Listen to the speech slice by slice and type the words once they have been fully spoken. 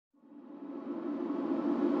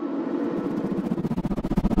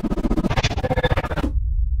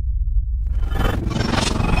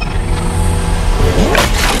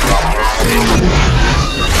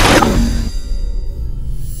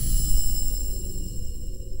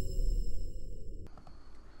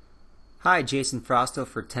Hi, Jason Frausto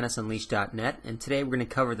for TennisUnleashed.net, and today we're going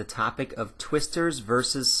to cover the topic of twisters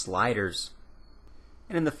versus sliders.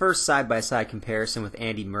 And in the first side-by-side comparison with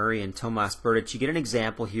Andy Murray and Tomas Berdych, you get an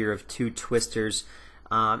example here of two twisters.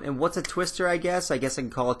 And what's a twister, I guess? I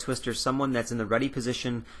can call a twister someone that's in the ready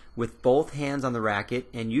position with both hands on the racket,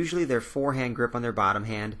 and usually their forehand grip on their bottom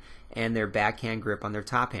hand and their backhand grip on their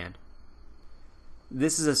top hand.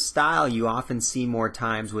 This is a style you often see more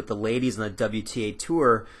times with the ladies on the WTA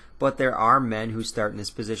Tour, but there are men who start in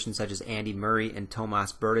this position, such as Andy Murray and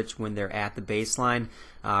Tomas Berdych, when they're at the baseline,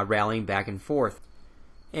 rallying back and forth.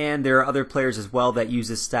 And there are other players as well that use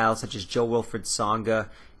this style, such as Jo-Wilfried Tsonga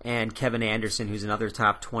and Kevin Anderson, who's another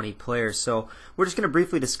top 20 player. So we're just going to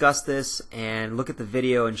briefly discuss this and look at the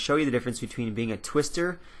video and show you the difference between being a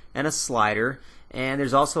twister and a slider. And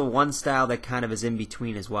there's also one style that kind of is in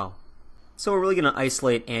between as well. So we're really going to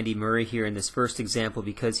isolate Andy Murray here in this first example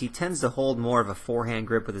because he tends to hold more of a forehand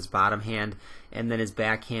grip with his bottom hand, and then his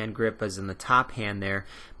backhand grip is in the top hand there.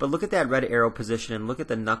 But look at that red arrow position and look at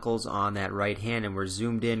the knuckles on that right hand, and we're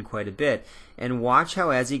zoomed in quite a bit. And watch how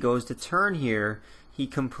as he goes to turn here, he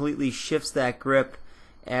completely shifts that grip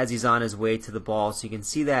as he's on his way to the ball. So you can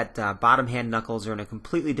see that bottom hand knuckles are in a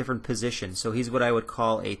completely different position. So he's what I would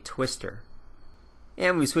call a twister.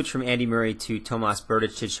 And we switch from Andy Murray to Tomas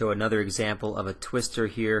Berdych to show another example of a twister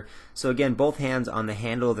here. So again, both hands on the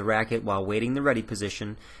handle of the racket while waiting the ready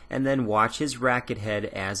position, and then watch his racket head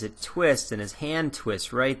as it twists, and his hand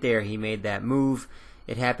twists right there. He made that move.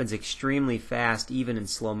 It happens extremely fast, even in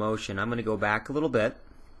slow motion. I'm going to go back a little bit.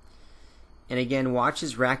 And again, watch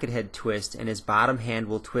his racket head twist, and his bottom hand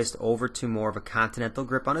will twist over to more of a continental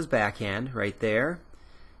grip on his backhand right there.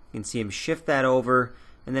 You can see him shift that over.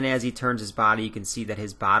 And then as he turns his body, you can see that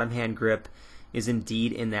his bottom hand grip is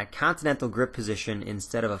indeed in that continental grip position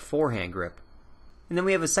instead of a forehand grip. And then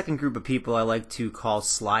we have a second group of people I like to call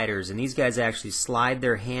sliders, and these guys actually slide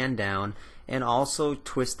their hand down and also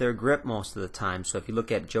twist their grip most of the time. So if you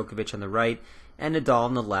look at Djokovic on the right and Nadal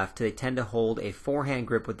on the left, they tend to hold a forehand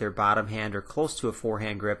grip with their bottom hand or close to a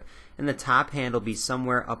forehand grip, and the top hand will be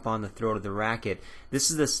somewhere up on the throat of the racket.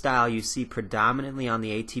 This is the style you see predominantly on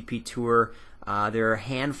the ATP Tour. There are a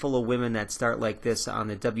handful of women that start like this on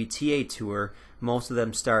the WTA Tour. Most of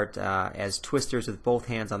them start as twisters with both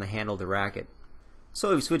hands on the handle of the racket.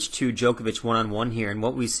 So we've switched to Djokovic one-on-one here, and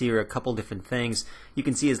what we see are a couple different things. You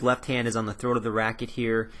can see his left hand is on the throat of the racket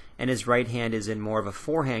here, and his right hand is in more of a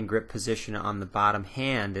forehand grip position on the bottom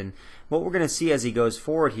hand. And what we're going to see as he goes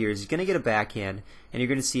forward here is he's going to get a backhand, and you're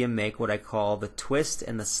going to see him make what I call the twist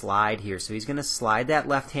and the slide here. So he's going to slide that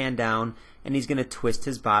left hand down, and he's going to twist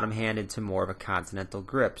his bottom hand into more of a continental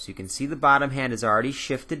grip. So you can see the bottom hand is already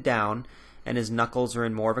shifted down, and his knuckles are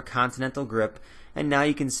in more of a continental grip. And now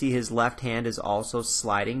you can see his left hand is also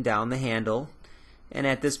sliding down the handle, and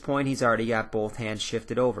at this point he's already got both hands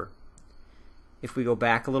shifted over. If we go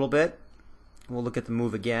back a little bit, we'll look at the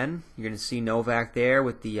move again. You're going to see Novak there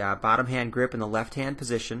with the bottom hand grip in the left hand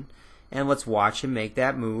position, and let's watch him make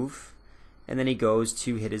that move, and then he goes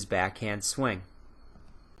to hit his backhand swing.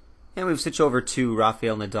 And we've switched over to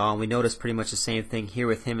Rafael Nadal, and we notice pretty much the same thing here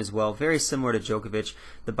with him as well. Very similar to Djokovic.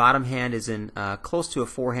 The bottom hand is in close to a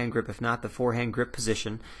forehand grip, if not the forehand grip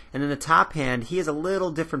position. And then the top hand, he has a little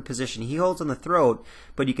different position. He holds on the throat,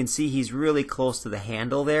 but you can see he's really close to the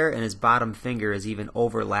handle there, and his bottom finger is even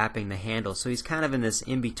overlapping the handle. So he's kind of in this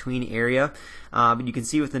in-between area. But you can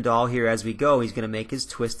see with Nadal here as we go, he's going to make his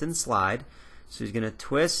twist and slide. So he's going to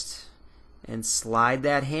twist and slide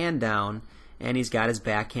that hand down, and he's got his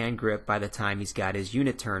backhand grip by the time he's got his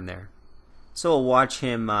unit turn there. So we'll watch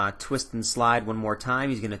him twist and slide one more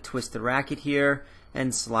time. He's going to twist the racket here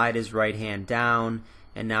and slide his right hand down,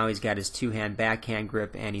 and now he's got his two-hand backhand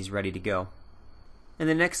grip and he's ready to go. And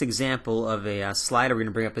the next example of a slider we're going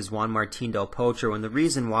to bring up is Juan Martín del Potro, and the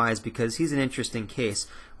reason why is because he's an interesting case.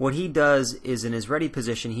 What he does is in his ready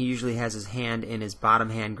position, he usually has his hand in his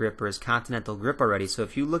bottom hand grip or his continental grip already. So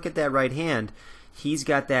if you look at that right hand, he's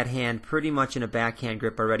got that hand pretty much in a backhand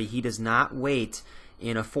grip already. He does not wait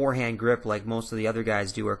in a forehand grip like most of the other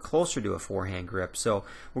guys do, or closer to a forehand grip. So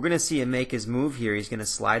we're going to see him make his move here. He's going to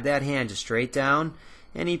slide that hand just straight down,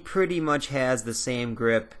 and he pretty much has the same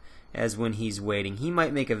grip as when he's waiting. He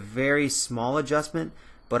might make a very small adjustment,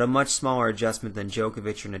 but a much smaller adjustment than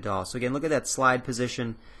Djokovic or Nadal. So again, look at that slide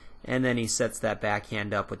position, and then he sets that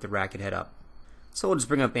backhand up with the racket head up. So we'll just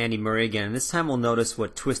bring up Andy Murray again, and this time we'll notice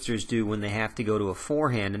what twisters do when they have to go to a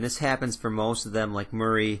forehand, and this happens for most of them, like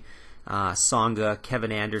Murray, Tsonga,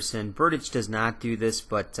 Kevin Anderson. Berdych does not do this,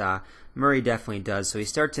 but Murray definitely does. So he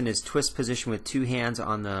starts in his twist position with two hands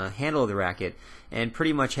on the handle of the racket and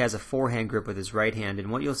pretty much has a forehand grip with his right hand.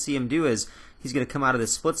 And what you'll see him do is he's going to come out of the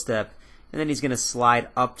split step and then he's going to slide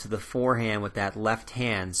up to the forehand with that left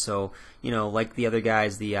hand. So, like the other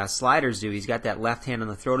guys, the sliders do, he's got that left hand on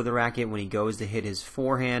the throat of the racket when he goes to hit his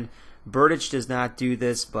forehand. Berdych does not do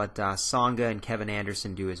this, but Tsonga and Kevin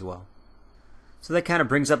Anderson do as well. So that kind of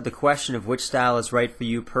brings up the question of which style is right for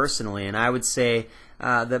you personally, and I would say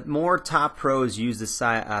that more top pros use the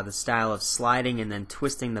style of sliding and then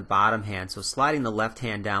twisting the bottom hand. So sliding the left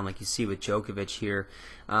hand down, like you see with Djokovic here,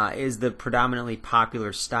 is the predominantly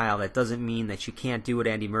popular style. That doesn't mean that you can't do what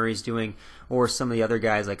Andy Murray's doing or some of the other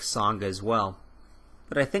guys like Tsonga as well.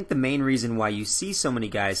 But I think the main reason why you see so many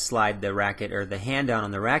guys slide the racket or the hand down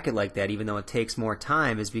on the racket like that, even though it takes more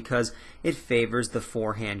time, is because it favors the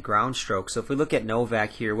forehand ground stroke. So if we look at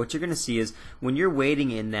Novak here, what you're going to see is when you're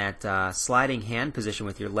waiting in that sliding hand position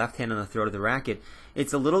with your left hand on the throat of the racket,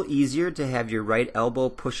 it's a little easier to have your right elbow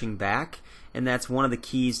pushing back, and that's one of the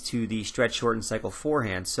keys to the stretch, shorten, cycle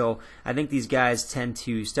forehand. So I think these guys tend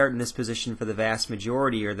to start in this position for the vast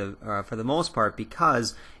majority, or for the most part,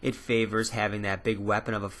 because it favors having that big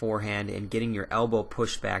weapon of a forehand and getting your elbow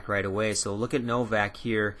pushed back right away. So look at Novak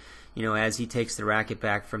here, as he takes the racket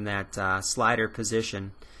back from that slider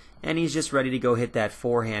position, and he's just ready to go hit that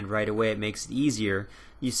forehand right away. It makes it easier.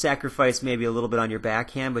 You sacrifice maybe a little bit on your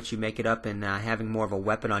backhand, but you make it up in having more of a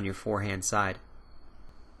weapon on your forehand side.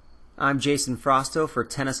 I'm Jason Frausto for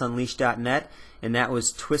TennisUnleashed.net, and that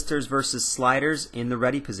was Twisters versus Sliders in the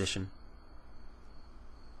ready position.